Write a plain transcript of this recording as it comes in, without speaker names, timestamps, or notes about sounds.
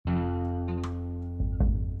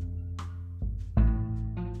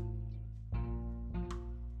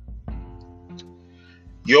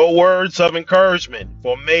Your words of encouragement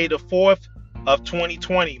for May the 4th of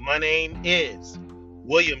 2020. My name is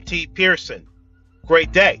William T. Pearson.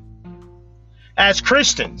 Great day. As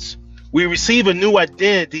Christians, we receive a new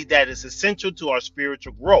identity that is essential to our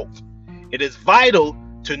spiritual growth. It is vital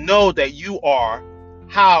to know that you are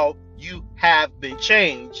how you have been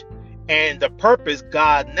changed and the purpose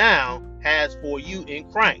God now has for you in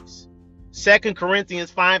Christ. 2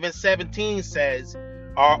 Corinthians 5 and 17 says,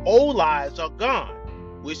 our old lives are gone,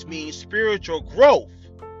 which means spiritual growth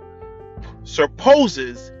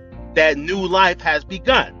supposes that new life has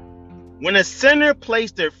begun. When a sinner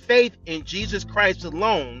placed their faith in Jesus Christ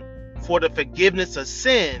alone for the forgiveness of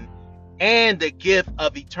sin and the gift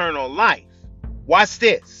of eternal life, watch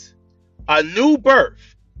this, a new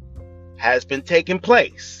birth has been taking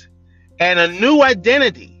place and a new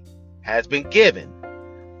identity has been given.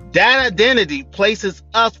 That identity places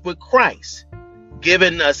us with Christ,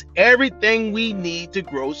 giving us everything we need to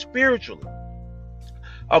grow spiritually.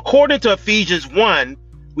 According to Ephesians 1,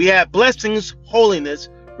 we have blessings, holiness,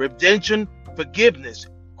 redemption, forgiveness,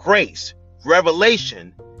 grace,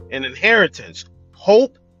 revelation, and inheritance,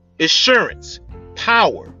 hope, assurance,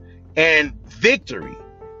 power, and victory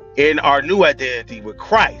in our new identity with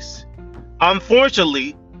Christ.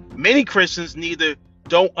 Unfortunately, many Christians neither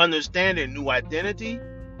don't understand their new identity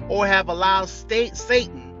or have allowed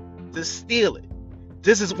Satan to steal it.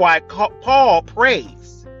 This is why Paul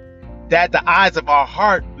prays that the eyes of our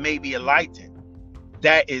heart may be enlightened.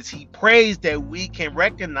 That is, he prays that we can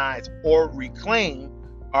recognize or reclaim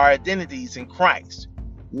our identities in Christ.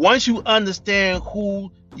 Once you understand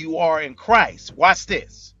who you are in Christ, watch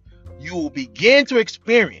this, you will begin to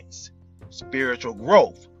experience spiritual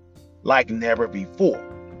growth like never before.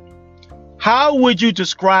 How would you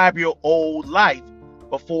describe your old life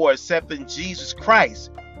before accepting Jesus Christ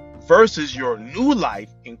versus your new life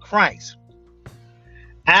in Christ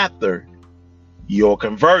after your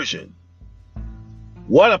conversion?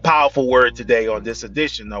 What a powerful word today on this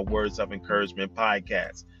edition of Words of Encouragement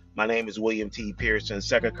podcast. My name is William T. Pearson.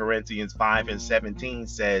 2 Corinthians 5 and 17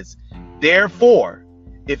 says, therefore,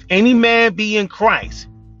 if any man be in Christ,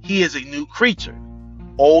 he is a new creature.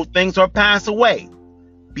 Old things are passed away.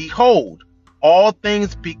 Behold, all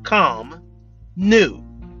things become new.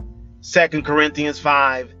 2 Corinthians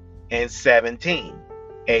 5 and 17.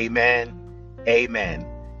 Amen. Amen.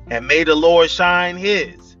 And may the Lord shine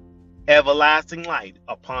his everlasting light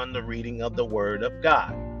upon the reading of the word of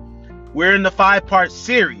God. We're in the 5-part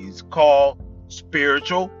series called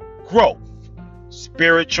Spiritual Growth.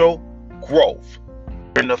 Spiritual Growth.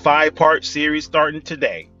 We're in the 5-part series starting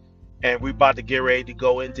today. And we're about to get ready to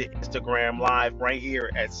go into Instagram Live right here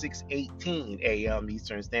at 6:18 a.m.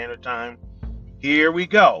 Eastern Standard Time. Here we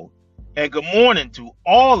go. And good morning to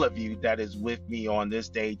all of you that is with me on this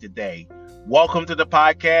day today. Welcome to the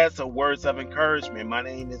podcast of Words of Encouragement. My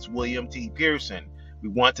name is William T. Pearson. We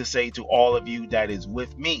want to say to all of you that is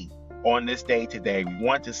with me on this day today, we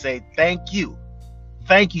want to say thank you.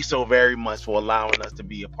 Thank you so very much for allowing us to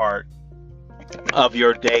be a part of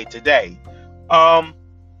your day today.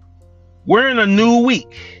 We're in a new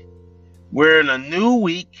week.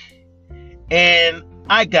 And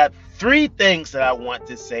I got 3 things that I want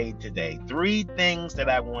to say today.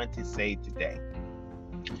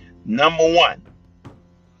 Number 1,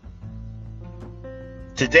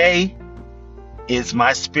 today is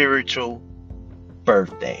my spiritual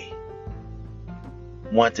birthday.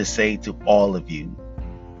 Want to say to all of you,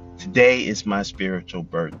 today is my spiritual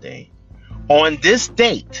birthday. On this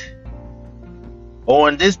date,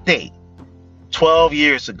 12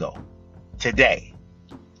 years ago, today,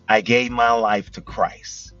 I gave my life to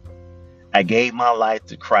Christ. I gave my life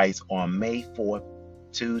to Christ on May 4th,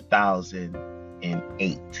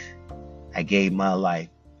 2008. I gave my life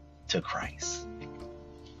to Christ.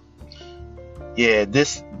 Yeah,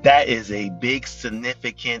 that is a big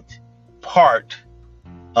significant part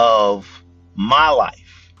of my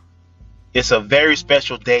life. It's a very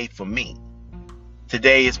special day for me.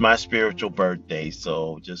 Today is my spiritual birthday,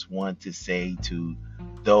 so just want to say to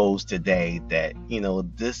those today that,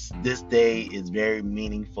 this day is very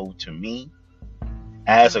meaningful to me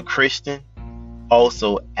as a Christian,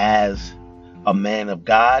 also as a man of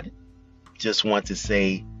God. Just want to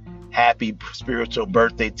say happy spiritual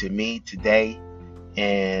birthday to me today,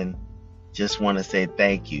 and just want to say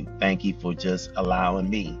thank you. Thank you for just allowing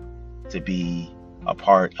me to be a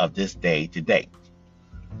part of this day today.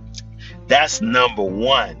 That's number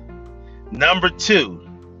 1. Number two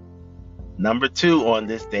on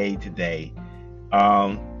this day today.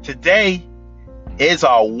 Today is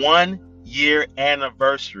our 1-year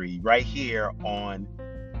anniversary right here on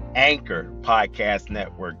Anchor Podcast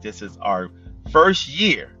Network. This is our first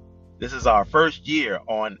year. This is our first year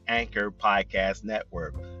on Anchor Podcast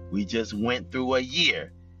Network. We just went through a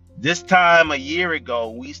year. This time a year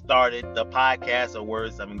ago, we started the podcast of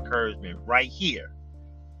Words of Encouragement right here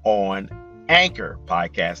on Anchor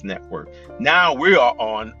Podcast Network. Now we are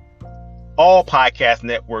on all podcast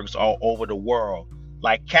networks all over the world,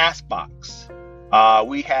 like Castbox.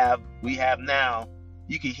 We have now,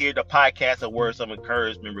 you can hear the podcast of Words of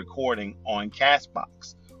Encouragement recording on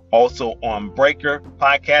Castbox. Also on Breaker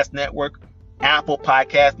Podcast Network, Apple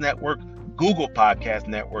Podcast Network, Google Podcast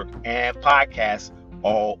Network, and podcasts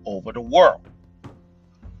all over the world.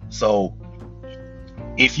 So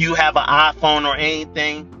if you have an iPhone or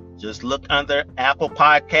anything, just look under Apple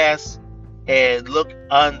Podcasts and look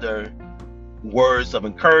under Words of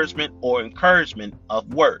Encouragement or Encouragement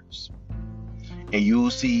of Words. And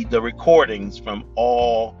you'll see the recordings from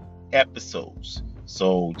all episodes.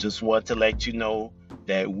 So just want to let you know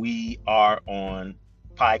that we are on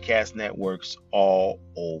podcast networks all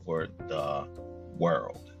over the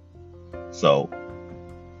world. So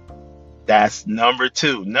that's number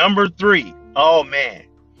 2. Number 3. Oh man,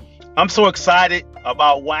 I'm so excited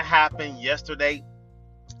about what happened yesterday.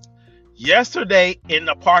 Yesterday in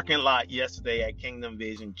the parking lot yesterday at Kingdom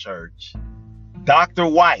Vision Church, Dr.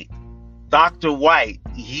 White,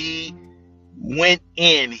 he went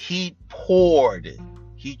in, he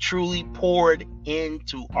truly poured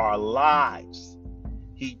into our lives.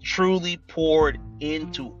 He truly poured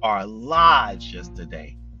into our lives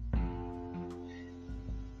yesterday.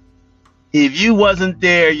 If you wasn't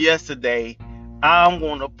there yesterday, I'm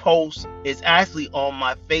going to post, it's actually on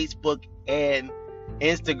my Facebook and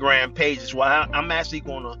Instagram pages. Well, I'm actually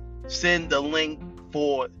going to send the link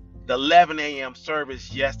for the 11 a.m.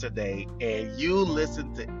 service yesterday, and you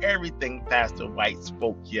listen to everything Pastor White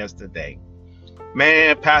spoke yesterday.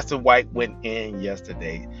 Man, Pastor White went in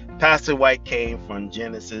yesterday. Pastor White came from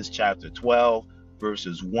Genesis chapter 12,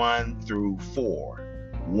 verses 1 through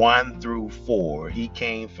 4. 1 through 4. He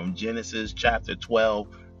came from Genesis chapter 12,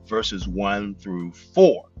 verses 1 through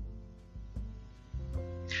 4.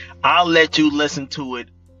 I'll let you listen to it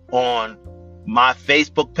on my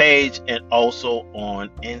Facebook page and also on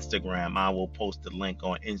Instagram. I will post the link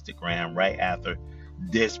on Instagram right after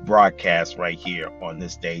this broadcast right here on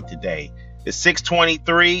this day today. It's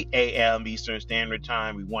 6:23 a.m. Eastern Standard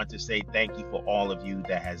Time. We want to say thank you for all of you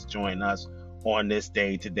that has joined us on this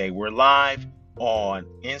day today. We're live on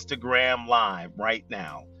Instagram Live right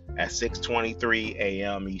now at 6:23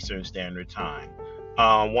 a.m. Eastern Standard Time.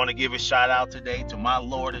 Want to give a shout out today to my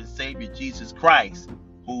Lord and Savior Jesus Christ,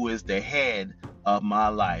 who is the head of my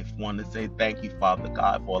life. Want to say thank you, Father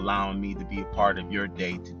God, for allowing me to be a part of your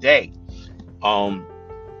day today.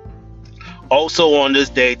 Also on this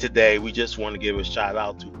day today, we just want to give a shout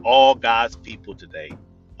out to all God's people today.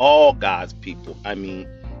 All God's people. I mean,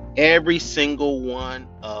 every single one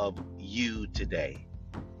of you today.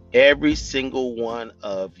 Every single one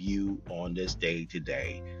of you on this day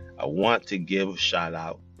today. I want to give a shout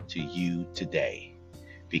out to you today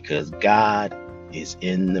because God is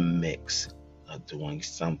in the mix of doing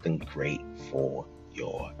something great for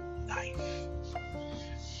your life.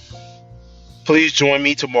 Please join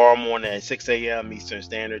me tomorrow morning at 6 a.m. Eastern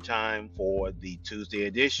Standard Time for the Tuesday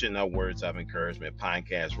edition of Words of Encouragement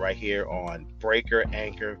podcast right here on Breaker and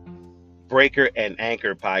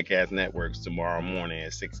Anchor Podcast Networks tomorrow morning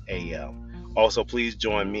at 6 a.m. Also, please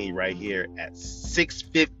join me right here at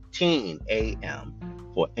 6:15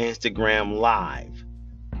 a.m. for Instagram Live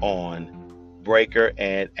on Breaker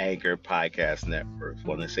and Anchor Podcast Networks. I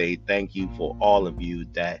want to say thank you for all of you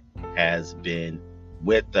that has been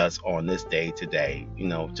with us on this day today. You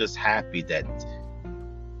know, just happy that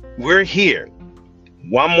we're here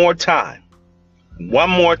one more time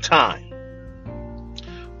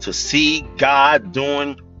to see God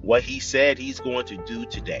doing what he said he's going to do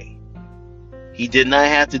today. He did not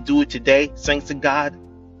have to do it today, thanks to God,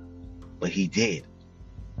 but he did.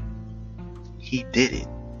 He did it.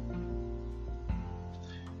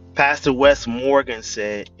 Pastor Wes Morgan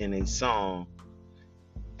said in a song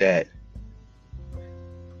that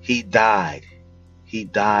he died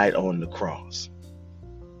on the cross.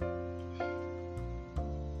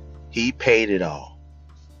 He paid it all.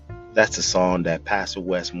 That's the song that Pastor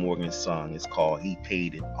Wes Morgan sung. It's called He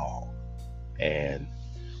Paid It All. And,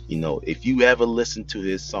 you know, if you ever listen to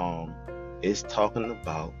his song, it's talking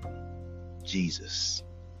about Jesus.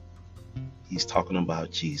 He's talking about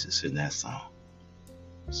Jesus in that song.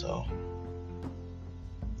 So,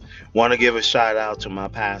 want to give a shout out to my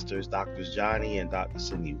pastors, Dr. Johnny and Dr.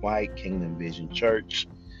 Sidney White, Kingdom Vision Church.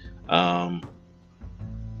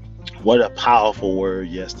 What a powerful word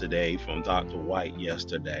yesterday from Dr. White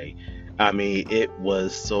yesterday. I mean, it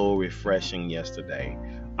was so refreshing yesterday.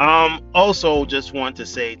 Also just want to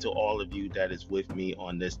say to all of you that is with me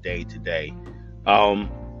on this day today, um,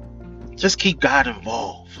 just keep God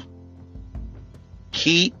involved.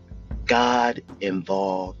 Keep God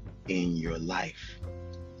involved in your life.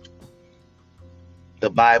 The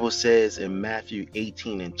Bible says in Matthew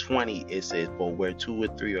 18:20, it says, "For where two or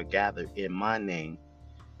three are gathered in my name,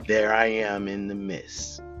 there I am in the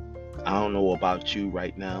midst." I don't know about you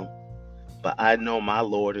right now, but I know my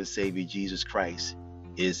Lord and Savior Jesus Christ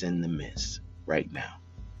is in the midst right now.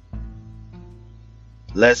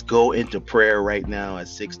 Let's go into prayer right now at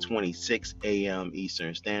 6:26 a.m.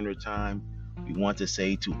 Eastern Standard Time. We want to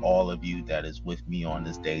say to all of you that is with me on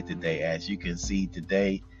this day today, as you can see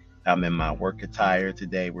today, I'm in my work attire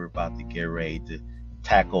today. We're about to get ready to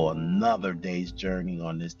tackle another day's journey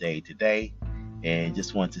on this day today. And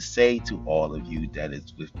just want to say to all of you that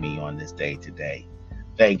is with me on this day today,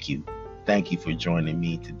 thank you. Thank you for joining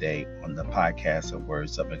me today on the podcast of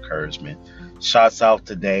Words of Encouragement. Shouts out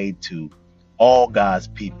today to all God's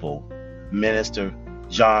people, Minister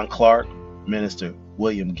John Clark, Minister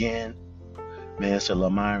William Ginn, Minister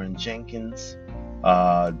Lamyron Jenkins,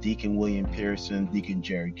 Deacon William Pearson, Deacon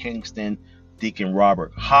Jerry Kingston, Deacon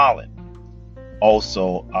Robert Holland,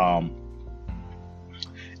 also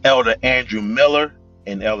Elder Andrew Miller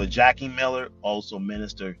and Elder Jackie Miller, also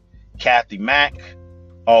Minister Kathy Mack,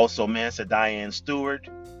 also Minister Diane Stewart,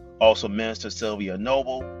 also Minister Sylvia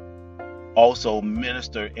Noble, also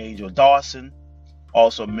Minister Angel Dawson,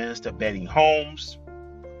 also Minister Betty Holmes.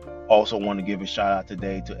 Also want to give a shout out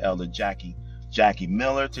today to Elder Jackie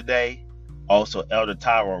Miller today. Also Elder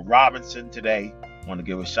Tyra Robinson today. Want to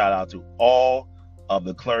give a shout out to all of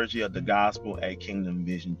the clergy of the gospel at Kingdom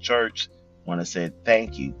Vision Church. Want to say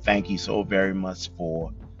thank you. Thank you so very much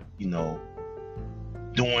for,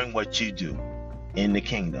 doing what you do in the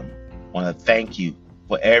kingdom. Want to thank you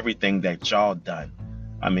for everything that y'all done.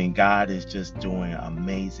 I mean, God is just doing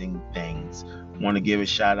amazing things. Want to give a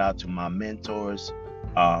shout out to my mentors,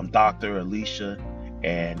 Dr. Alicia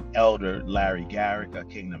and Elder Larry Garrick of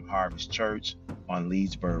Kingdom Harvest Church on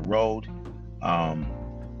Leesburg Road,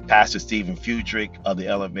 Pastor Stephen Fudrick of the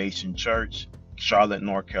Elevation Church, Charlotte,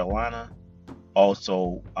 North Carolina.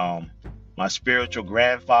 Also, my spiritual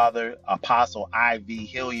grandfather, Apostle I.V.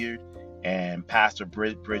 Hilliard, and Pastor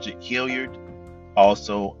Bridget Hilliard.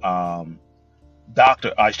 Also,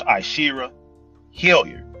 Dr. Ishira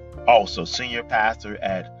Hilliard, also senior pastor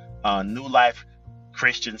at New Life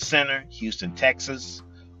Christian Center, Houston, Texas.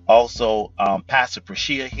 Also, Pastor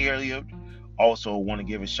Prashia Hilliard. Also, want to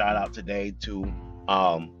give a shout out today to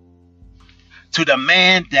the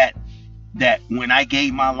man that when I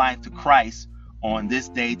gave my life to Christ on this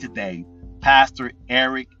day today, Pastor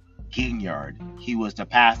Eric Ginyard. He was the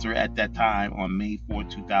pastor at that time on May 4,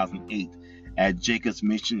 2008 at Jacob's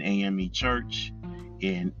Mission AME Church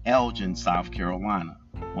in Elgin, South Carolina.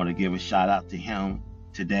 Want to give a shout out to him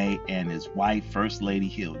today and his wife, First Lady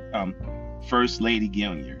Ginyard.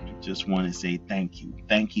 Just want to say thank you.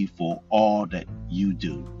 Thank you for all that you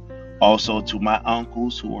do. Also to my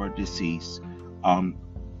uncles who are deceased,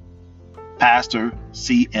 Pastor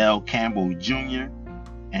C.L. Campbell Jr.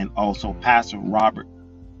 and also Pastor Robert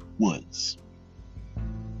Woods.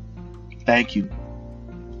 Thank you.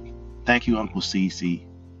 Thank you, Uncle CC.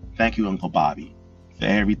 Thank you, Uncle Bobby, for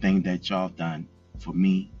everything that y'all done for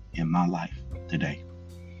me in my life today.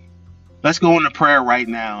 Let's go into prayer right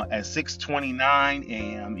now at 6:29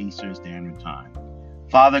 a.m. Eastern Standard Time.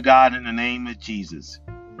 Father God, in the name of Jesus,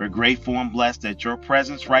 we're grateful and blessed that your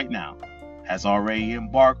presence right now has already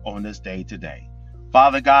embarked on this day today.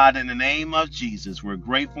 Father God, in the name of Jesus, we're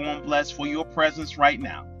grateful and blessed for your presence right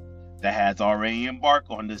now that has already embarked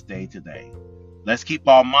on this day today. Let's keep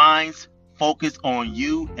our minds focused on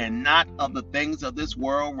you and not on the things of this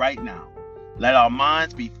world right now. Let our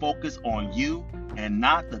minds be focused on you and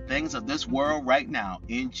not the things of this world right now,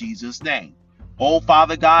 in Jesus' name. Oh,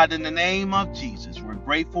 Father God, in the name of Jesus, we're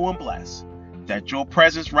grateful and blessed that your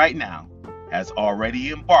presence right now has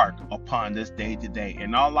already embarked upon this day today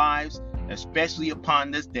in our lives, especially upon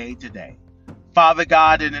this day today. Father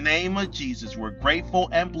God, in the name of Jesus, we're grateful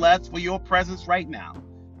and blessed for your presence right now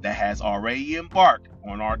that has already embarked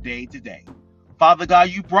on our day today. Father God,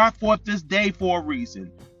 you brought forth this day for a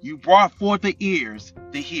reason. You brought forth the ears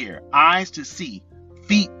to hear, eyes to see,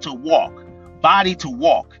 feet to walk, body to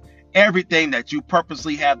walk, everything that you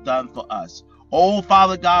purposely have done for us. Oh,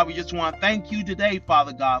 Father God, we just want to thank you today,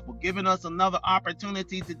 Father God, for giving us another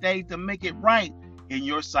opportunity today to make it right in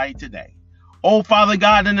your sight today. Oh, Father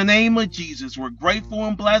God, in the name of Jesus, we're grateful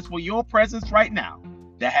and blessed for your presence right now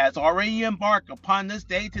that has already embarked upon this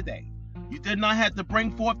day today. You did not have to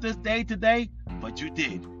bring forth this day today, but you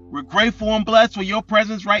did. We're grateful and blessed for your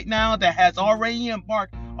presence right now that has already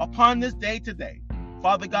embarked upon this day today.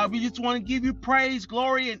 Father God, we just want to give you praise,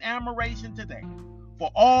 glory, and admiration today for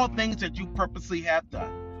all things that you purposely have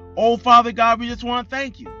done. Oh, Father God, we just want to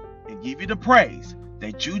thank you and give you the praise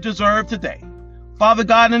that you deserve today. Father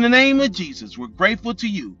God, in the name of Jesus, we're grateful to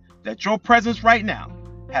you that your presence right now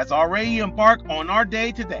has already embarked on our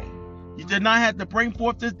day today. You did not have to bring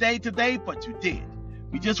forth this day today, but you did.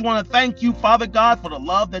 We just want to thank you, Father God, for the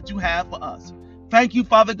love that you have for us. Thank you,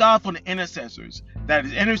 Father God, for the intercessors that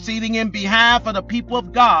is interceding in behalf of the people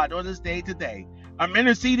of God on this day today. I'm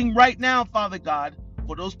interceding right now, Father God,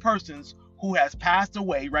 for those persons who has passed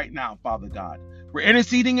away right now, Father God. We're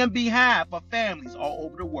interceding in behalf of families all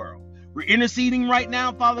over the world. We're interceding right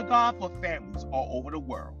now, Father God, for families all over the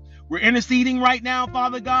world. We're interceding right now,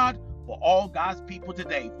 Father God, for all God's people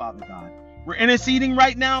today, Father God. We're interceding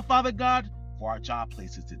right now, Father God, for our job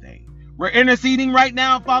places today. We're interceding right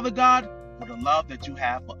now, Father God, for the love that you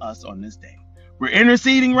have for us on this day. We're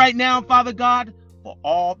interceding right now, Father God, for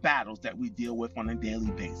all battles that we deal with on a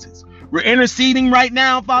daily basis. We're interceding right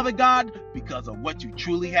now, Father God, because of what you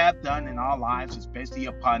truly have done in our lives, especially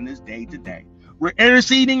upon this day today. We're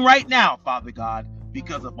interceding right now, Father God,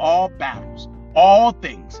 because of all battles, all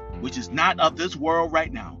things which is not of this world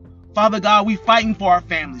right now. Father God, we're fighting for our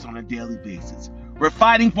families on a daily basis. We're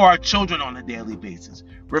fighting for our children on a daily basis.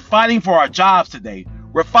 We're fighting for our jobs today.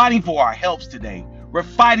 We're fighting for our health today. We're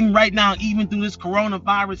fighting right now, even through this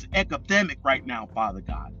coronavirus epidemic right now, Father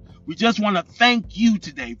God. We just want to thank you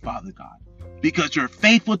today, Father God, because you're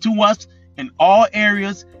faithful to us in all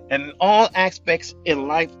areas and in all aspects in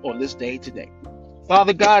life on this day today.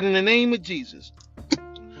 Father God, in the name of Jesus,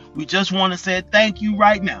 we just want to say thank you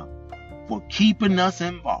right now for keeping us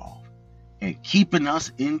involved and keeping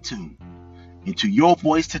us in tune into your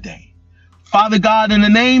voice today. Father God, in the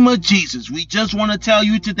name of Jesus, we just want to tell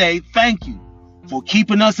you today, thank you for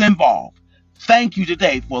keeping us involved. Thank you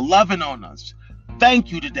today for loving on us.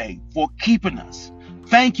 Thank you today for keeping us.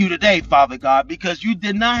 Thank you today, Father God, because you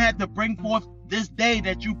did not have to bring forth this day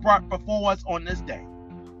that you brought before us on this day.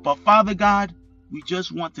 But Father God, we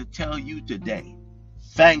just want to tell you today,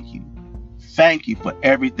 thank you. Thank you for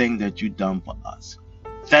everything that you've done for us.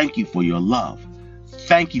 Thank you for your love.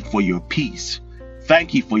 Thank you for your peace.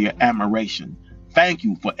 Thank you for your admiration. Thank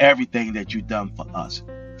you for everything that you've done for us.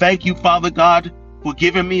 Thank you, Father God, for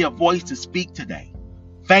giving me a voice to speak today.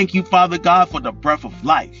 Thank you, Father God, for the breath of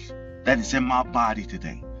life that is in my body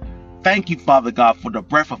today. Thank you, Father God, for the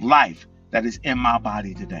breath of life that is in my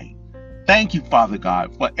body today. Thank you, Father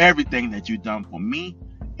God, for everything that you've done for me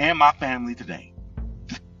and my family today.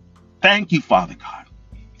 Thank you, Father God,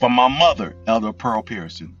 for my mother, Elder Pearl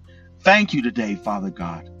Pearson. Thank you today, Father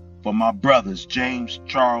God, for my brothers, James,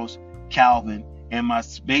 Charles, Calvin, and my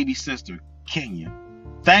baby sister, Kenya.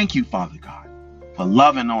 Thank you, Father God, for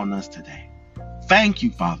loving on us today. Thank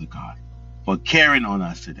you, Father God, for caring on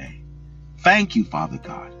us today. Thank you, Father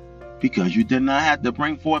God, because you did not have to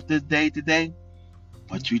bring forth this day today,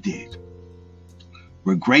 but you did.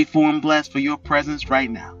 We're grateful and blessed for your presence right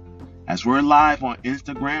now. As we're live on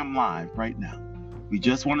Instagram Live right now, we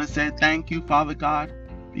just want to say thank you, Father God,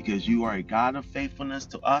 because you are a God of faithfulness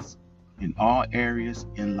to us in all areas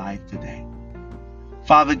in life today.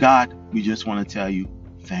 Father God, we just want to tell you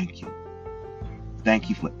thank you. Thank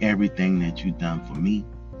you for everything that you've done for me.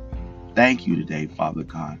 Thank you today, Father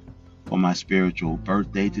God, for my spiritual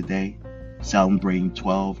birthday today, celebrating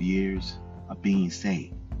 12 years of being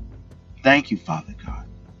saved. Thank you, Father God,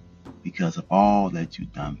 because of all that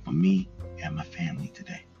you've done for me and my family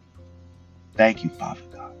today. Thank you, Father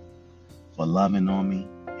God, for loving on me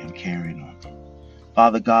and caring on me.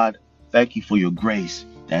 Father God, thank you for your grace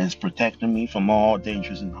that is protecting me from all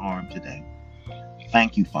dangers and harm today.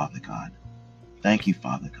 Thank you, Father God. Thank you,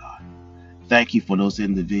 Father God. Thank you for those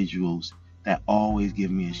individuals that always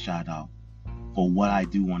give me a shout out for what I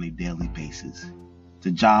do on a daily basis.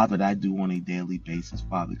 The job that I do on a daily basis,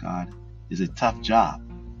 Father God, is a tough job.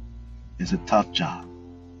 It's a tough job.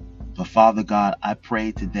 But Father God, I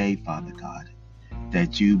pray today, Father God,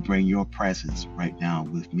 that you bring your presence right now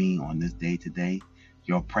with me on this day today,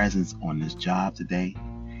 your presence on this job today,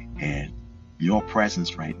 and your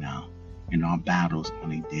presence right now in our battles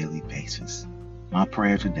on a daily basis. My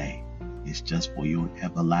prayer today is just for your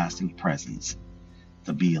everlasting presence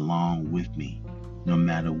to be along with me, no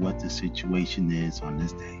matter what the situation is on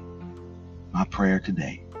this day. My prayer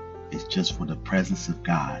today is just for the presence of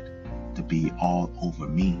God to be all over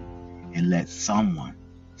me and let someone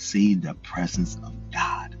see the presence of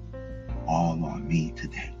God all on me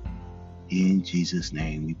today. In Jesus'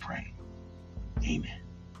 name we pray. Amen.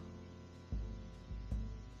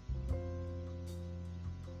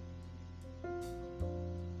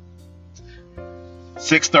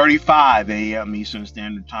 6:35 a.m. Eastern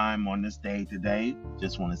Standard Time on this day today.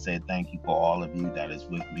 Just want to say thank you for all of you that is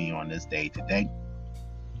with me on this day today.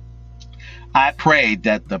 I pray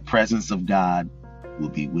that the presence of God will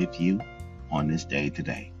be with you on this day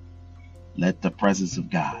today. Let the presence of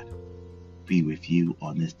God be with you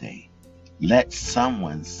on this day. Let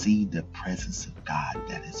someone see the presence of God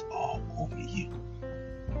that is all over you.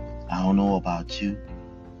 I don't know about you,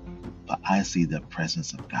 but I see the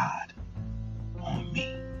presence of God on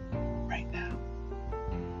me right now.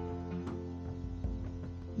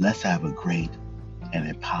 Let's have a great and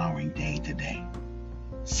empowering day today.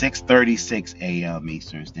 6:36 a.m.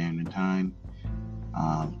 Eastern Standard Time.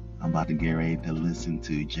 I'm about to get ready to listen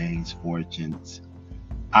to James Fortune's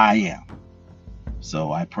I Am.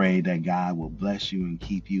 So I pray that God will bless you and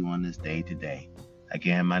keep you on this day today.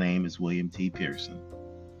 Again, my name is William T. Pearson.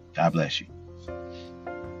 God bless you.